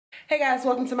Hey guys,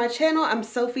 welcome to my channel. I'm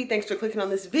Sophie. Thanks for clicking on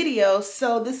this video.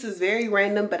 So this is very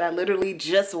random, but I literally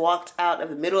just walked out of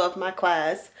the middle of my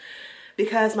class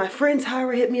because my friend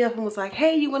Tyra hit me up and was like,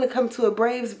 hey, you want to come to a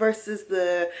Braves versus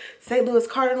the St. Louis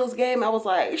Cardinals game? I was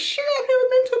like, sure, I've never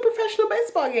been to a professional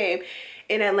baseball game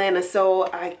in Atlanta.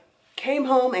 So I came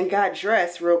home and got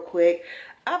dressed real quick.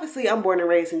 Obviously, I'm born and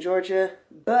raised in Georgia,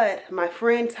 but my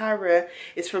friend Tyra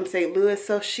is from St. Louis,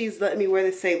 so she's letting me wear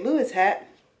the St. Louis hat.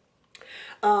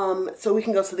 So we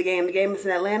can go to the game. The game is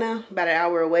in Atlanta, about an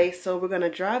hour away. So we're going to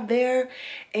drive there.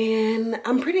 And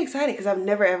I'm pretty excited because I've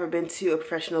never ever been to a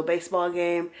professional baseball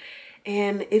game.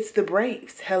 And it's the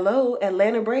Braves. Hello,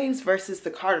 Atlanta Braves versus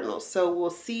the Cardinals. So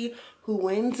we'll see who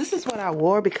wins. This is what I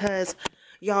wore because,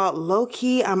 y'all,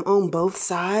 low-key, I'm on both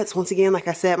sides. Once again, like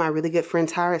I said, my really good friend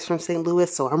Tyra is from St.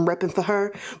 Louis, so I'm repping for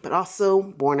her. But also,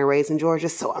 born and raised in Georgia,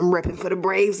 so I'm repping for the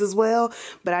Braves as well.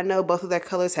 But I know both of their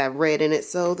colors have red in it,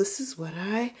 so this is what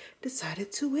I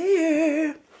decided to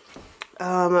wear.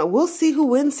 We'll see who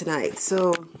wins tonight.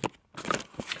 So,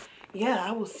 yeah,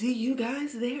 I will see you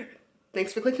guys there.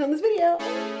 Thanks for clicking on this video.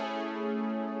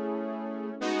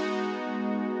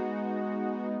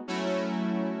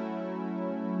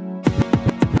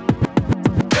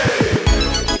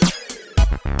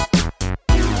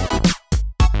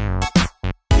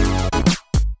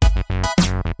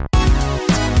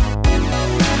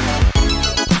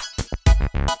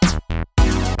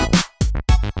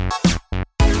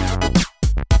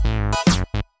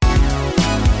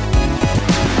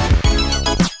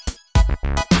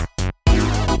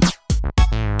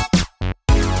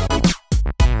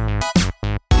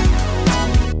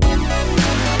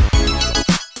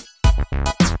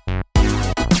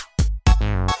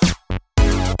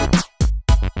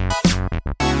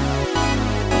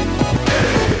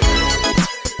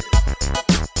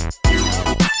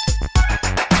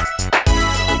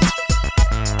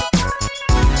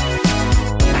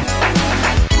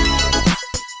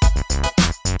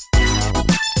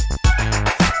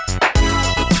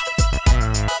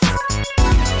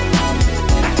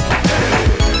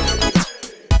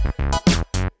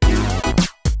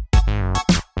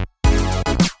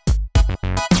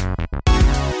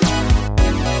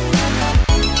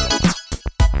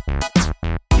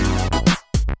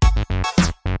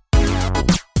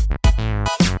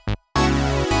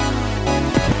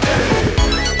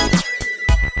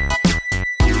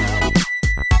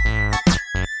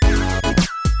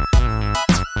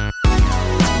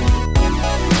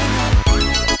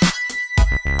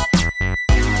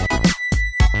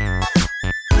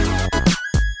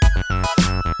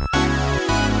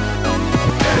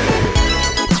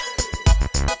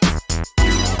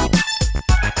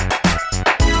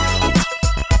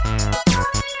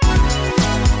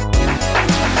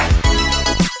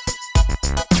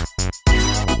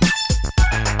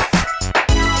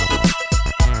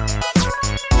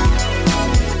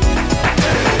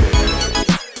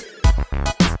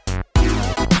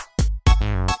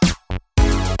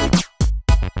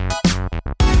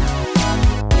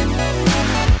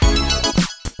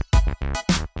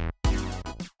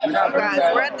 Guys,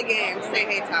 we're at the game. Say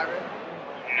hey, Tyra.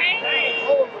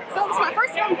 So it's my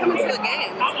first time coming to a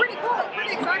game. It's pretty cool.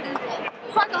 Pretty exciting.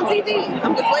 It's like on TV.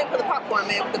 I'm just waiting for the popcorn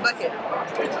man with the bucket.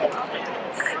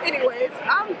 Anyways,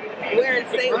 I'm wearing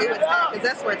St. Louis hat because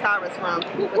that's where Tyra's from.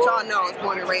 But y'all know I was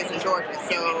born and raised in Georgia,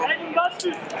 so.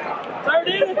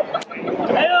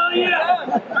 Hell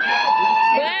yeah!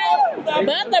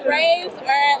 But the Braves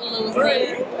are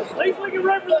losing. At least we can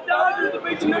run for the Dodgers to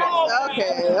beat the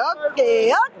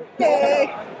Okay.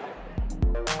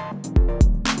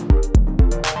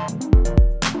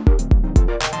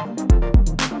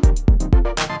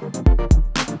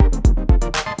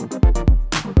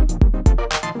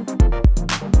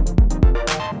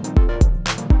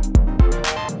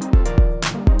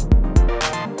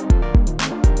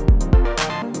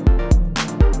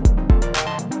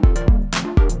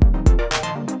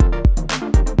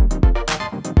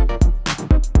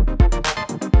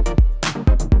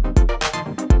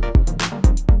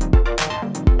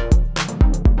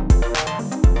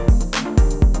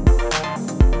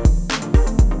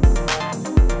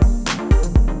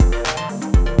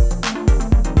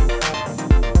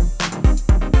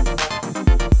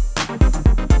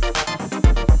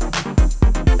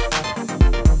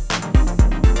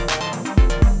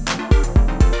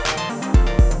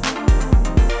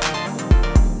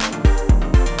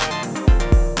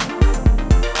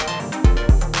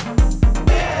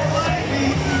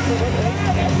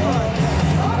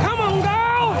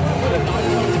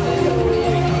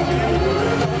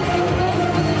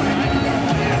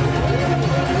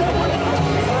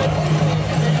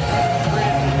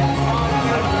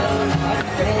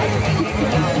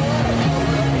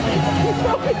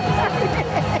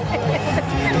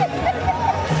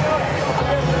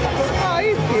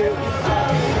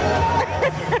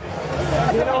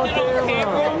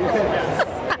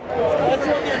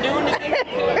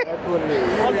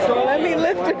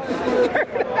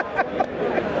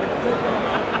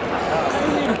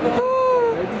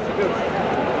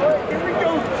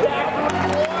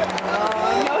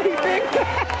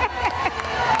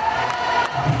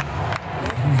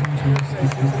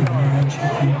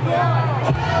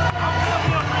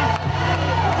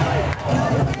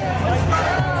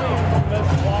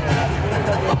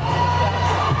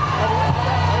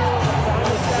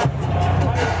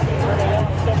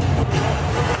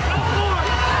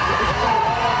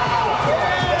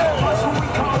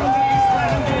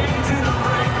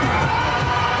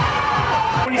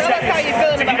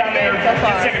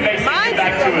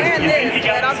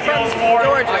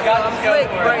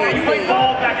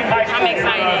 I'm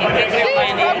excited.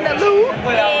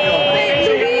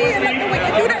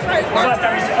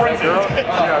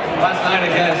 Last night, I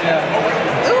guess,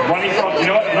 yeah. Running from, you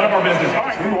know what? None of our business. All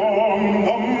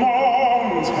right.